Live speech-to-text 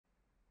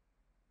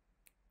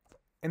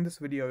In this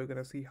video, you're going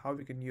to see how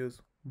we can use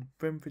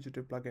Vim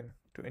Fugitive plugin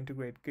to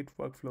integrate Git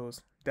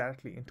workflows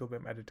directly into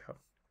Vim editor.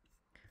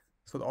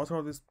 So the author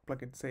of this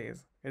plugin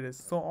says it is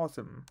so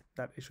awesome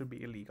that it should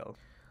be illegal.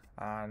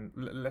 And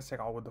let's check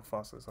out what the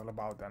fuss is all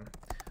about then.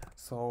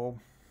 So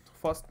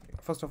first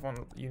of all,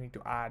 you need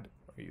to add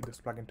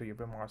this plugin to your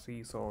Vim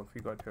RC. So if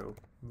you go to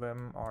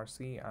Vim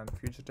RC and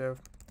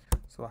Fugitive,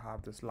 so I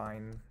have this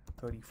line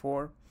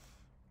 34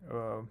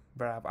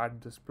 where I've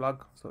added this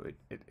plug. So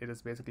it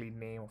is basically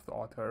name of the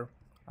author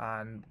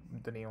and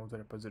the name of the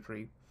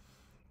repository,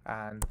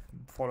 and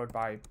followed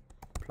by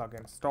plug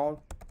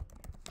install,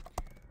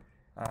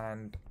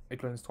 and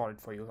it will install it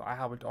for you. I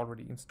have it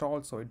already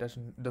installed, so it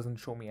doesn't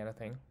show me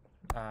anything.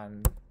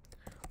 And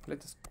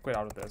let's just quit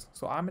out of this.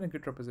 So I'm in a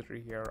Git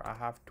repository here. I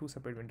have two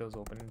separate windows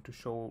open to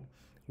show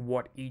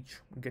what each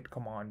Git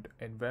command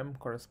in Vim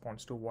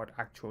corresponds to, what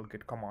actual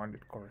Git command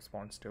it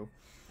corresponds to.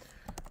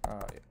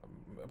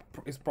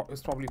 It's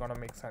probably gonna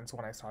make sense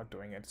when I start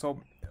doing it. So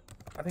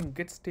I think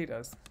Git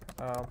status,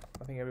 I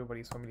think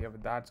everybody's familiar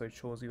with that. So it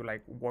shows you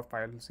like what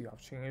files you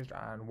have changed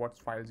and what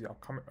files you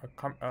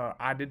have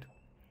added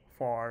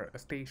for a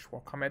stage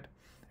for commit,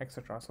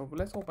 etc. So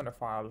let's open a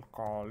file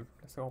called,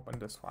 let's open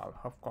this file,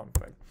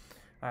 config,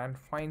 and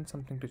find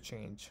something to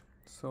change.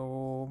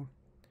 So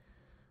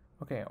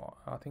okay,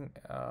 I think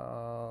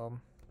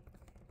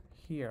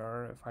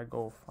here if I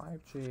go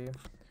 5J,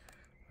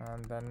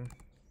 and then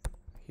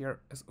here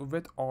is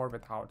with or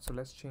without. So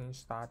let's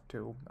change that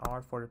to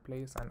R for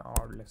replace, and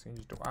R, let's change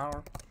it to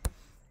R,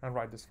 and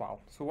write this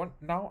file. So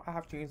now I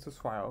have changed this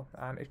file,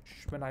 and it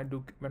when I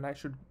do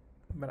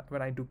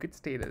git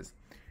status,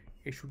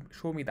 it should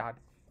show me that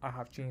I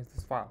have changed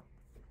this file.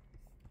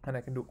 And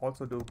I can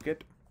also do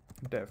git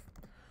diff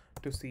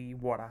to see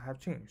what I have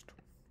changed.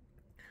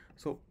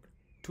 So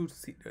to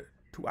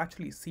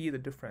actually see the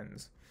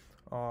difference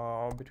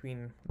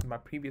between my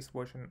previous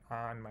version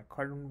and my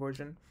current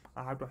version,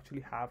 I have to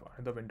actually have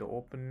another window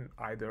open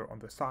either on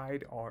the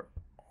side or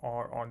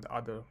on the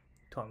other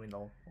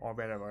terminal or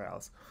wherever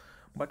else.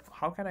 But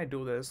how can I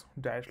do this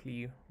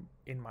directly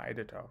in my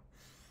editor?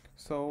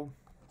 So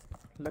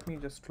let me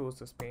just close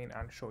this pane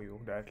and show you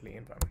directly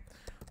in Vim.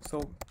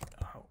 So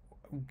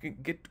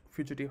Git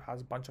Fugitive has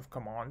a bunch of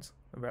commands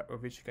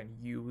which you can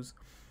use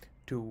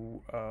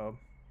to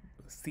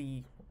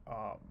see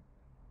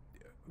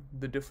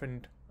the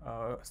different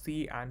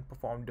see and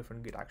perform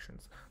different Git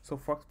actions. So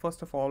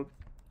first of all,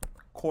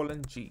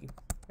 :G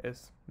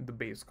is the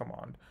base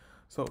command.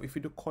 So if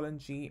you do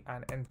 :G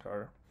and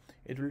enter,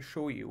 it will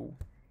show you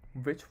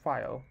which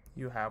file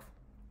you have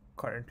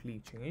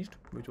currently changed,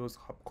 which was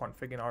hub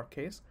config in our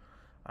case,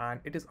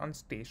 and it is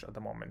unstaged at the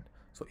moment.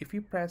 So if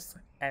you press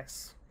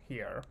S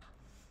here,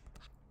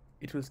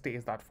 it will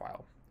stage that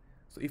file.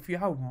 So if you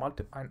have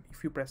and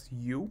if you press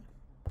U,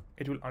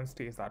 it will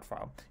unstage that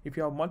file. If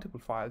you have multiple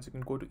files, you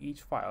can go to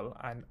each file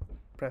and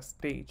press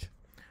stage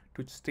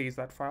to stage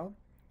that file,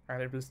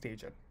 and it will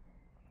stage it.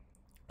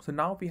 So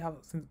now we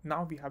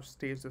have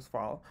staged this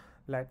file.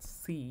 Let's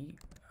see,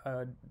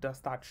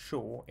 does that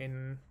show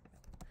in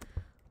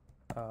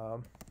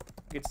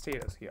git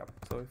status here.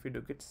 So if you do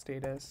git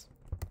status,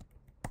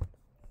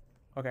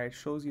 okay, it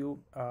shows you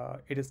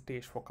it is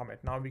staged for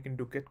commit. Now we can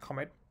do git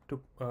commit to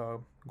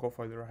go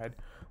further ahead.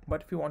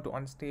 But if you want to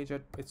unstage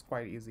it, it's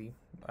quite easy.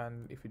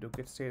 And if you do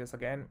git status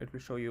again, it will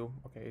show you,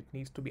 okay, it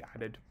needs to be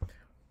added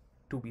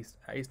to be,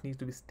 it needs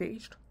to be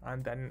staged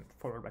and then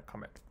followed by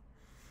commit.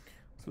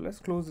 So let's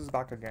close this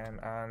back again,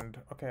 and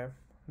okay,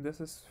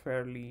 this is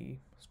fairly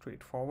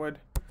straightforward.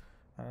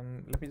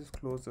 And let me just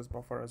close this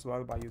buffer as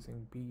well by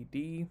using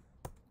BD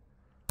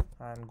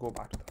and go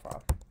back to the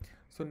file.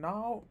 So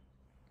now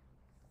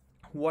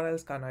what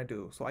else can I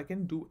do? So I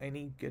can do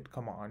any git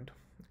command,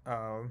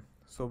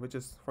 so which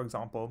is, for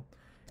example,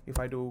 if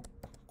I do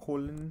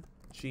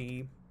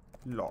 :G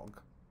log,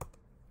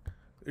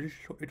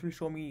 it will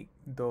show me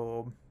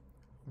the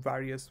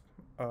various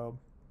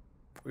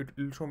it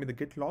will show me the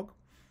git log.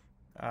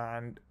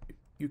 And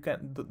you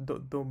can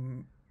the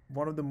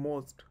one of the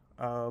most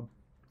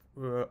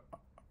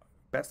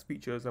best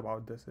features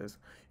about this is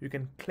you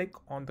can click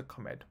on the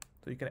commit.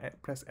 So you can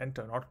press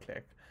enter, not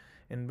click.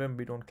 In Vim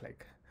we don't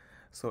click.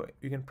 So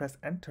you can press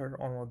enter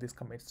on all these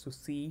commits to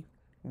see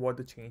what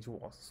the change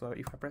was. So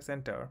if I press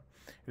enter,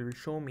 it will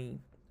show me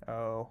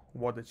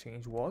what the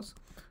change was.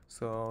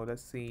 So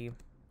let's see.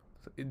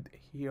 So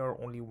here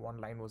only one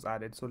line was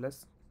added. So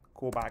let's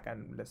go back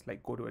and let's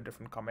go to a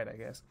different commit, I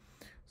guess.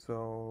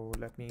 So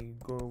let me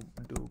go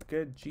do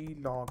git g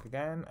log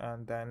again,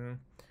 and then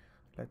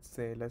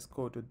let's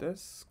go to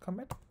this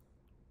commit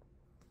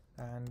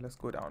and let's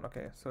go down.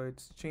 Okay, so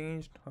it's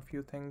changed a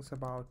few things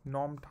about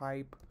norm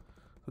type.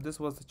 So this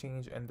was the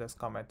change in this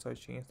commit. So it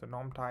changed the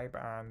norm type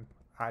and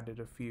added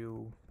a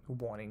few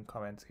warning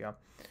comments here.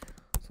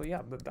 So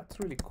yeah, that's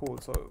really cool.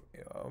 So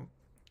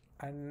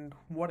and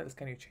what else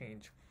can you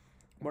change?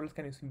 What else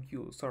can you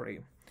use? Sorry.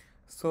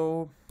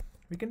 So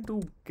we can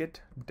do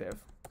git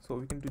diff. So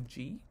we can do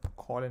g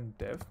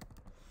 :diff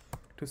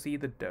to see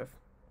the diff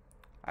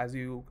as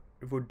you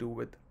would do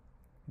with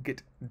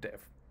git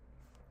diff.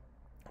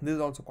 This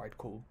is also quite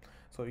cool.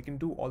 So you can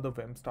do all the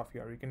Vim stuff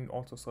here. You can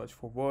also search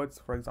for words.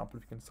 For example,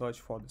 you can search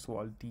for this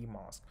word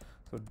demask.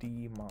 So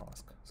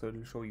demask. So it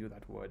will show you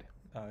that word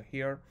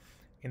here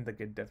in the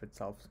Git dev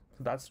itself.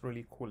 So that's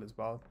really cool as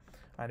well.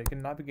 And you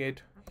can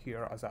navigate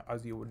here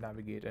as you would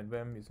navigate in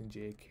Vim using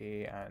J,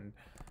 K, and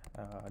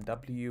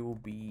W,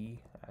 B,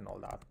 and all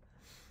that.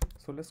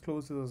 So let's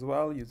close this as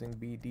well using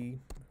BD.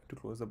 To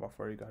close the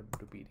buffer, you got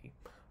to BD.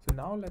 So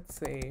now let's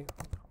say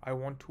I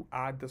want to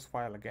add this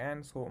file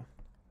again. So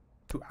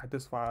to add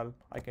this file,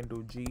 I can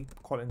do G:*.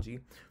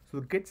 So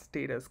the git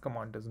status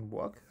command doesn't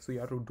work, so you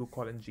have to do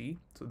 :G.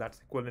 So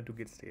that's equivalent to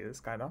git status,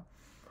 kind of.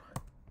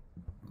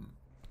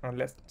 And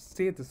let's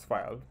save this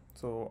file.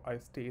 So I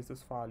save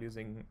this file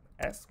using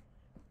S.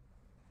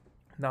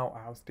 Now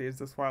I have saved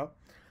this file.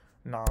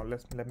 Now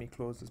let me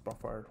close this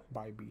buffer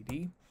by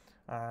BD,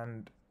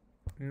 and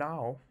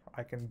now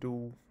I can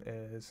do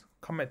is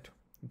commit.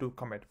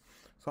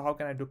 So how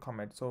can I do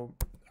commit? So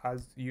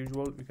as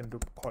usual, we can do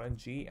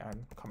 :G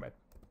and commit.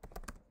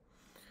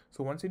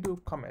 So once you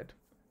do commit,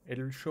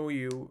 it'll show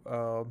you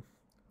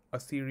a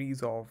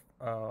series of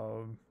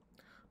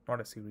not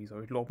a series,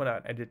 or it'll open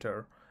an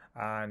editor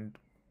and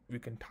you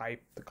can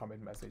type the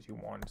commit message you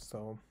want.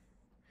 So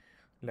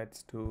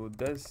let's do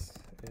this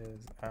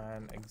is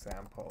an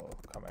example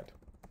commit,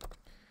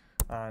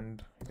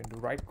 and you can do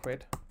right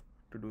quit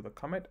to do the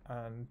commit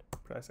and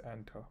press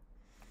enter.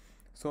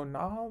 So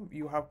now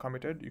you have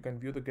committed. You can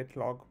view the git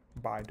log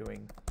by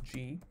doing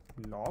G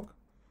log.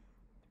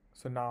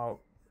 So now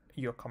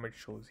your commit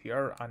shows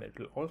here, and it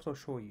will also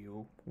show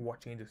you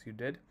what changes you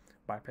did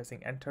by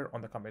pressing enter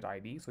on the commit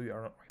ID. So you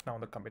are right now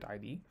on the commit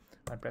ID,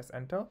 and press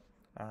enter,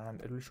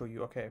 and it will show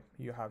you, okay,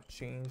 you have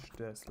changed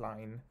this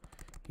line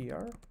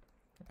here,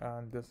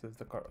 and this is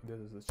the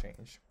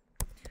change.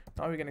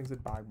 Now we can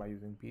exit back by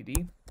using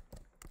BD,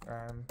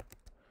 and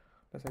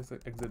let's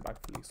exit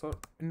back fully. So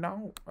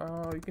now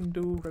you can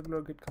do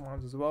regular git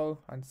commands as well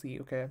and see,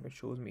 okay, it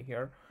shows me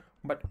here,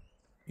 but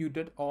you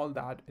did all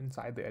that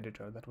inside the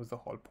editor. That was the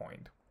whole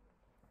point.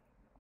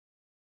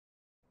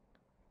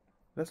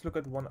 Let's look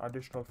at one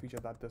additional feature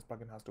that this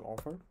plugin has to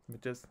offer,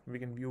 which is we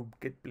can view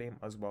git blame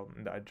as well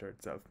in the editor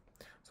itself.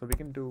 So we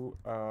can do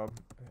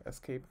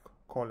escape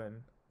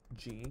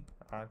 :G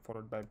and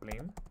followed by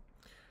blame,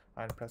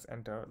 and press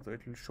enter. So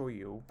it will show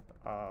you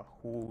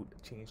who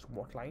changed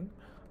what line.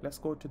 Let's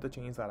go to the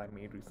change that I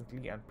made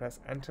recently and press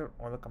enter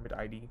on the commit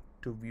ID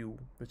to view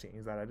the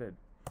change that I did.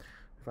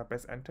 If I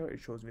press enter, it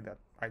shows me that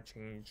I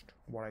changed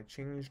what I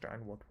changed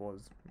and what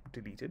was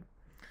deleted.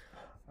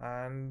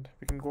 And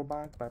we can go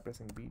back by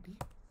pressing BD,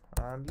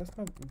 and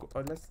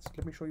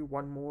let me show you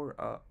one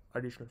more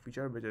additional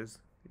feature, which is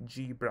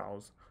G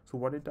browse. So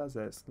what it does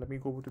is, let me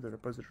go over to the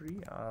repository,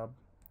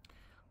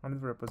 under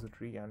the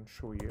repository, and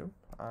show you.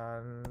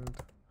 And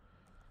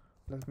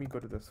let me go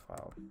to this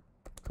file.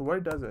 So what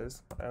it does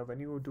is, when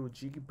you do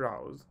G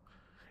browse,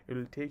 it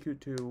will take you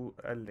to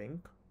a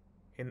link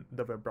in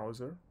the web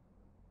browser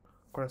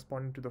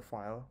corresponding to the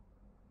file.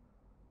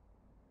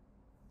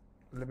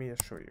 Let me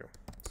just show you.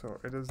 So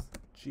it is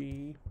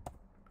G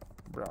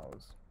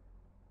browse.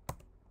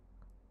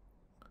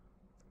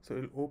 So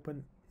it'll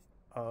open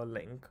a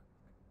link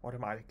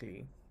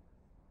automatically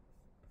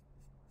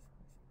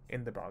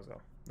in the browser,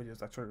 which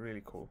is actually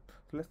really cool.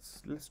 So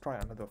let's try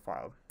another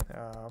file.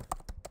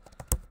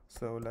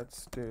 So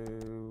let's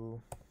do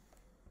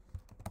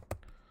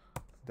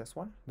this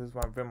one. This is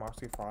my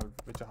vimrc file,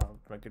 which I have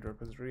my Git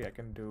repository. I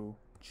can do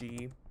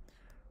G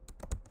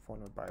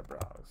followed by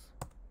browse.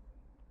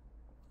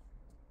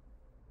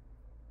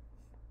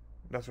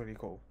 That's really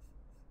cool,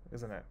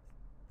 isn't it?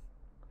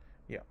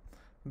 Yeah,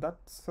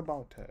 that's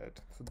about it.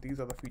 So these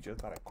are the features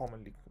that I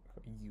commonly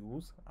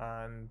use,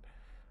 and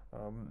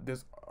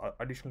there's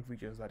additional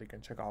features that you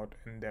can check out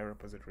in their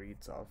repository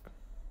itself.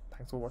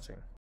 Thanks for watching.